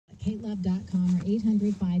KateLove.com or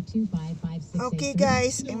 800-525-5683. Okay,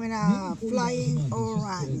 guys, I'm gonna flying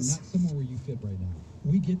orange. Not somewhere where you fit right now.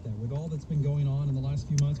 We get that. With all that's been going on in the last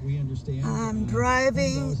few months, we understand. I'm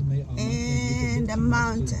driving in the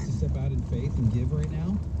mountain. To step out in faith and give right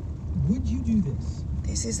now. Would you do this?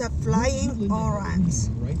 This is a flying orange.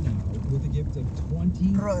 Right now, with a gift of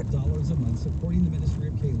 $20 a month, supporting the ministry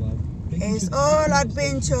of K-Love. It's all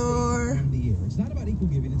adventure. On the air. It's not about equal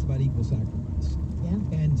giving, it's about equal sacrifice. Yeah.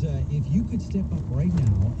 And if you could step up right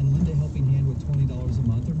now and lend a helping hand with $20 a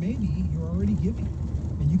month, or maybe you're already giving,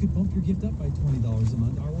 and you could bump your gift up by $20 a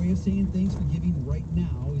month. Our way of saying thanks for giving right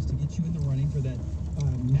now is to get you in the running for that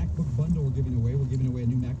MacBook bundle we're giving away. We're giving away a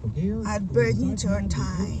new MacBook Air. Adventure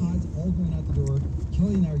time. Pods all going out the door.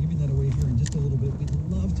 Kelly and I are giving that away here in just a little bit. We'd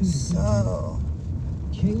love to include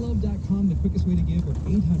you. KLove.com, the quickest way to give, or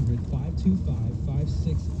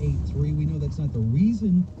 800-525-5683. We know that's not the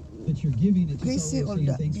reason that you're giving. It's just our way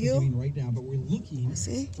of saying thanks for giving right now. But we're looking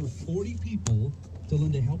for 40 people to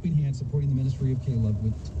lend a helping hand supporting the ministry of K-Love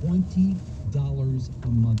with $20 a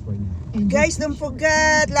month right now. And guys, don't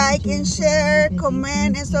forget, like and share,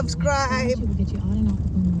 comment, and subscribe. We'll get you on and off the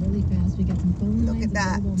phone really fast. We got some phone lines available and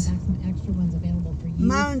back some extra ones available for you.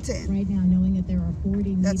 Mountain. Right now, knowing that there are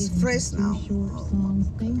 40 That's needed fresh now. short songs.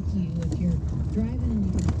 Thank you. If you're driving and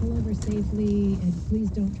you can pull over safely, and please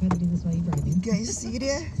don't try to do this while you're driving. You guys see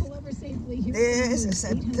that? Pull over safely. Here This is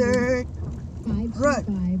a third road.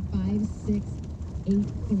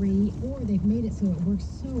 525-5683, or they've made it so it works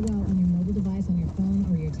so well on your mobile device, on your phone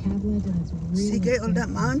or your tablet, and it's really See, on that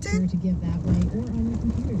mountain? to give that way, or on your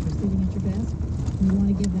computer if you're sitting at your desk and you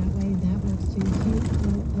want to give that way. That works too.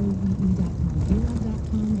 KLOVE.com,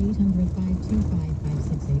 KLove.com,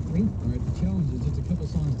 800-525-5683. All right, the challenge is just a couple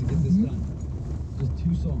songs to get this done. Just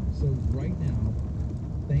 2 songs. So right now,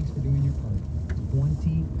 thanks for doing your part. $20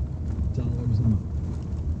 a month.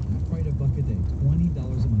 Not quite $1 a day. $20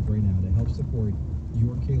 a month right now to help support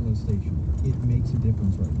your K-Love station. It makes a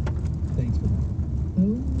difference right now. Thanks for that.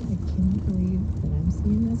 Oh, I cannot believe that I'm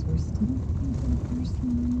seeing this. We're still looking for the person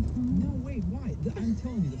on the phone. No, wait, why? I'm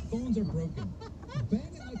telling you, the phones are broken.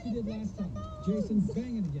 Bang it like you did last time. Jason,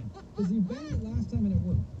 bang it again. Because you banged it last time and it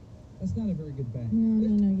worked. That's not a very good bang.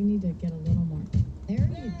 No. You need to get a little more. There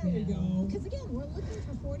you go. Because again, we're looking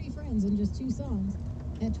for 40 friends and just 2 songs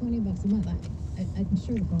at $20 a month. I'm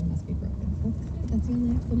sure the phone must be broken. That's the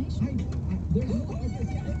only explanation. There's no okay,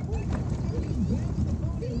 yeah, it works. When you bang the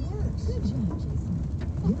phone, it works. Good job, Jason.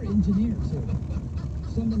 We're engineers here.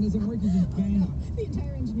 Something doesn't work, you just bang on it. The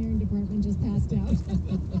entire engineering department just passed out.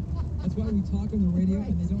 That's why we talk on the radio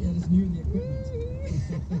and they don't let us near the equipment.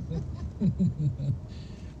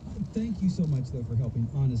 Thank you so much, though, for helping,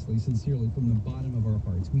 honestly, sincerely, from the bottom of our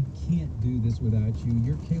hearts. We can't do this without you.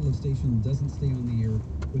 Your K-Love station doesn't stay on the air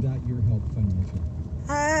without your help financially.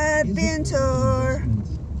 Adventure.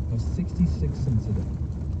 Of 66 cents a day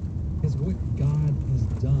is what God has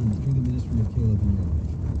done through the ministry of K-Love in your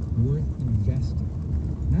life. Worth investing.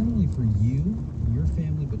 Not only for you, your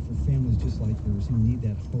family, but for families just like yours who need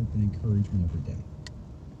that hope and encouragement every day.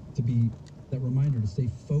 To be that reminder to stay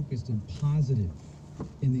focused and positive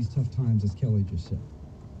in these tough times, as Kelly just said.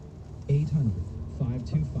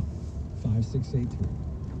 800-525-5683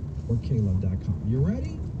 or KLove.com. You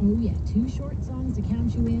ready? Oh yeah, 2 short songs to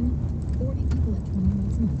count you in. 40 people at $20 a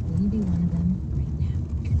month. Will you be one of them right now?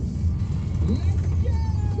 Let's go!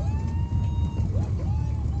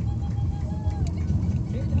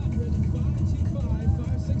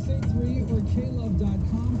 800-525-5683 or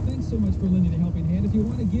KLove.com. Thanks so much for lending a helping hand. If you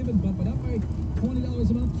want to give and bump it up by $20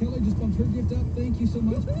 a month, Kelly just bumped her gift up. Thank you so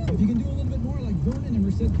much. If you can do a little bit more like Vernon in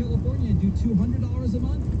Merced, California, and do $200 a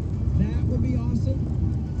month, that would be awesome.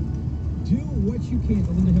 Do what you can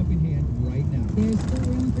to lend a helping hand right now. There's still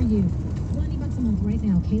room for you. $20 a month right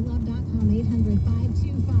now. KLove.com,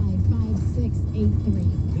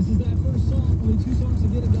 800-525-5683. This is that first song. Only 2 songs to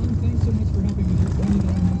get it done. Thanks so much for helping with your $20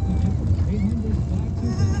 a month budget.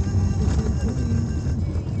 800-525-5683.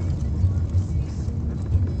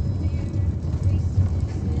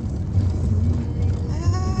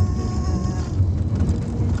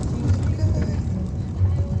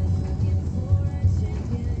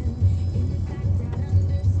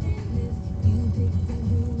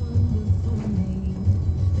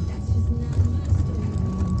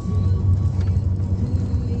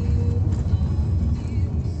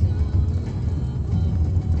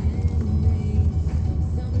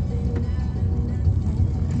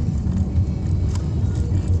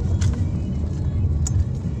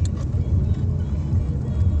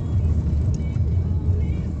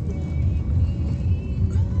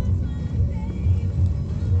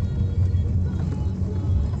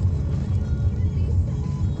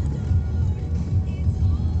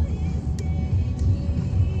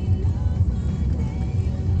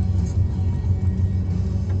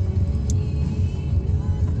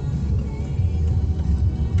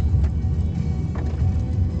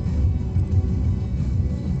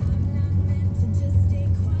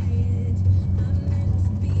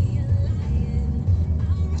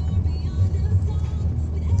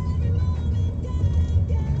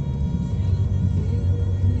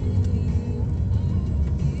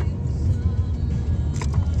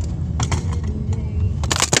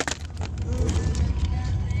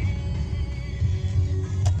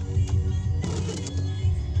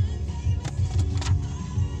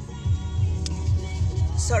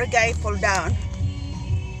 Sorry guys, fall down.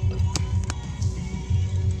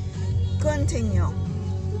 Continue.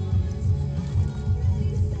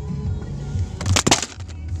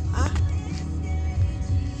 Huh?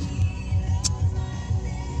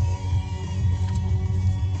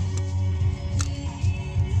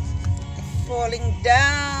 Falling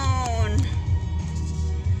down.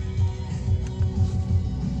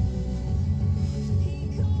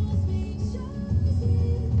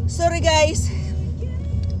 Sorry guys,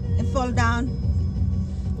 I fall down.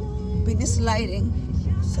 Been sliding,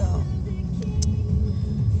 so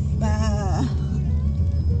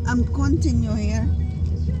I'm continue here.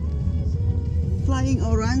 Flying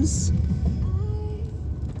orange.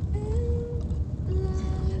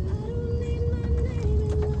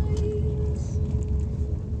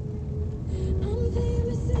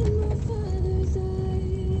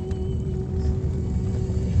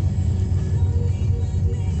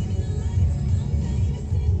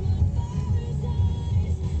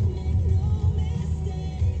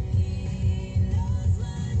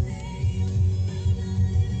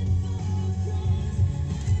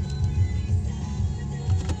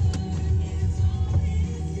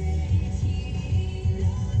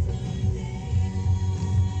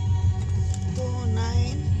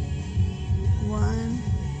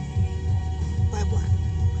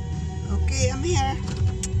 Okay, I'm here.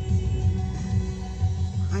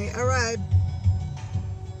 I arrived.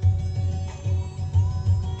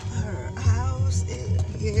 Her house is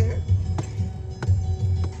here.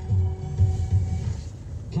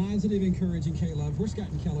 Positive, encouraging K-Love. We're Scott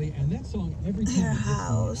and Kelly, and that song, every time Her it hits me,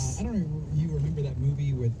 house. I don't know if you remember that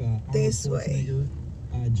movie with Arnold This way. Schwarzenegger,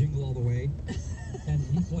 Jingle All the Way, and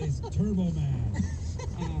he plays Turbo Man.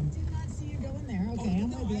 Did not see you going there. Okay, I'm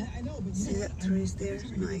no, with you. I know, but See you know that what? trees there? Every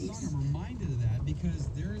time I hear that Nice. song, I'm reminded of that because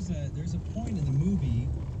there's a point in the movie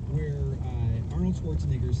where Arnold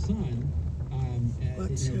Schwarzenegger's son,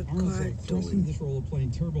 What's her Arnold's car thrust into doing this role of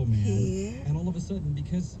playing Turbo Man, here? and all of a sudden,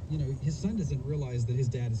 because his son doesn't realize that his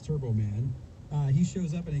dad is Turbo Man, he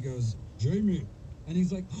shows up and he goes, Jamie, and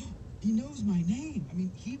he's like, oh, he knows my name. I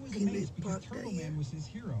mean, he was Can amazed we because park Turbo there? Man was his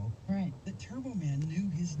hero. Right. That Turbo Man knew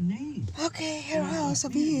his name. Okay, her And I house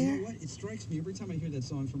thought, over man, you here. know what? It strikes me every time I hear that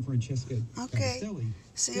song from Francesca Okay. Castelli.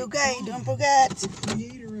 See you guys. Don't forget. The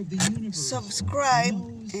creator of the universe Subscribe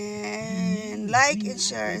knows and your like name. and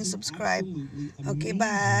share and That is an subscribe. absolutely Okay, amazing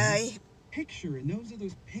bye. Picture, and those are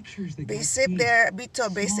those pictures that Be God safe paints there.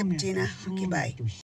 Be safe, song after Gina. Okay, song bye. after